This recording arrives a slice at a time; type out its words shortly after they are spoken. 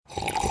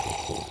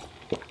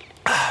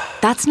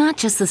That's not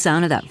just the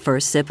sound of that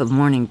first sip of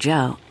Morning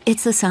Joe.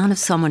 It's the sound of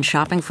someone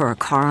shopping for a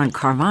car on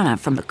Carvana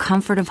from the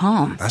comfort of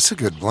home. That's a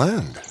good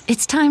blend.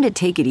 It's time to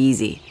take it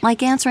easy,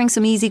 like answering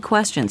some easy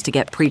questions to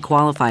get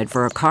pre-qualified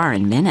for a car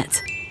in minutes.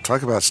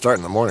 Talk about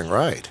starting the morning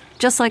right.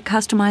 Just like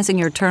customizing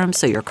your terms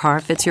so your car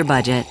fits your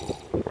budget.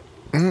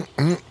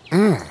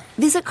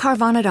 Visit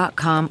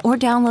Carvana.com or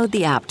download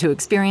the app to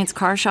experience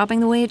car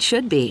shopping the way it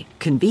should be.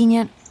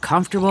 Convenient,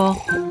 comfortable.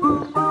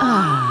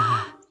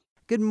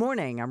 Good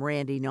morning, I'm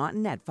Randy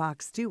Naughton at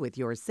Fox 2 with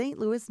your St.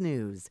 Louis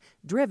news,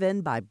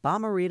 driven by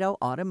Bomarito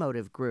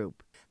Automotive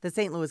Group. The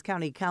St. Louis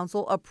County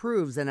Council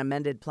approves an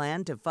amended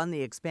plan to fund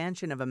the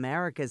expansion of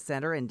America's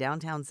Center in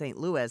downtown St.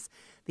 Louis.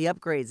 The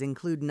upgrades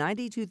include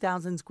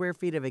 92,000 square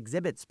feet of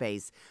exhibit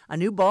space, a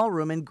new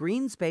ballroom, and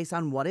green space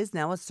on what is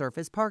now a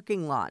surface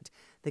parking lot.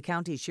 The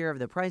county's share of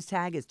the price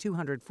tag is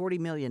 $240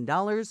 million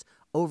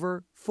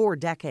over 4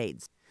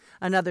 decades.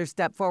 Another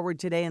step forward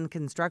today in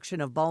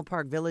construction of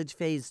Ballpark Village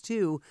Phase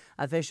 2.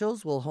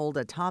 Officials will hold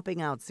a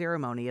topping out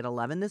ceremony at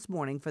 11 this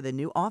morning for the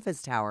new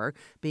office tower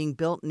being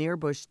built near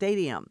Busch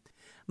Stadium.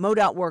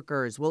 MoDOT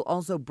workers will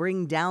also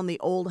bring down the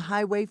old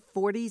Highway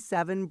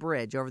 47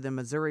 bridge over the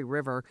Missouri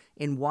River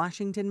in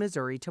Washington,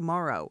 Missouri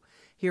tomorrow.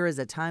 Here is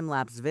a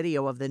time-lapse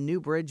video of the new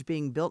bridge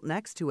being built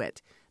next to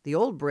it. The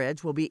old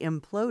bridge will be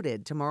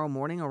imploded tomorrow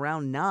morning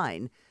around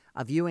 9.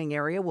 A viewing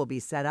area will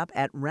be set up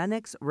at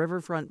Renix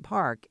Riverfront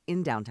Park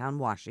in downtown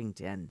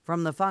Washington.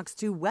 From the Fox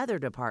 2 Weather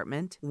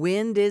Department,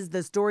 wind is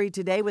the story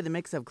today with a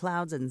mix of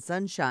clouds and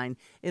sunshine.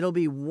 It'll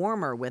be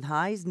warmer with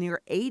highs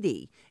near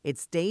 80. It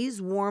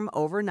stays warm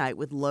overnight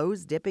with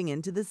lows dipping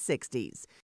into the 60s.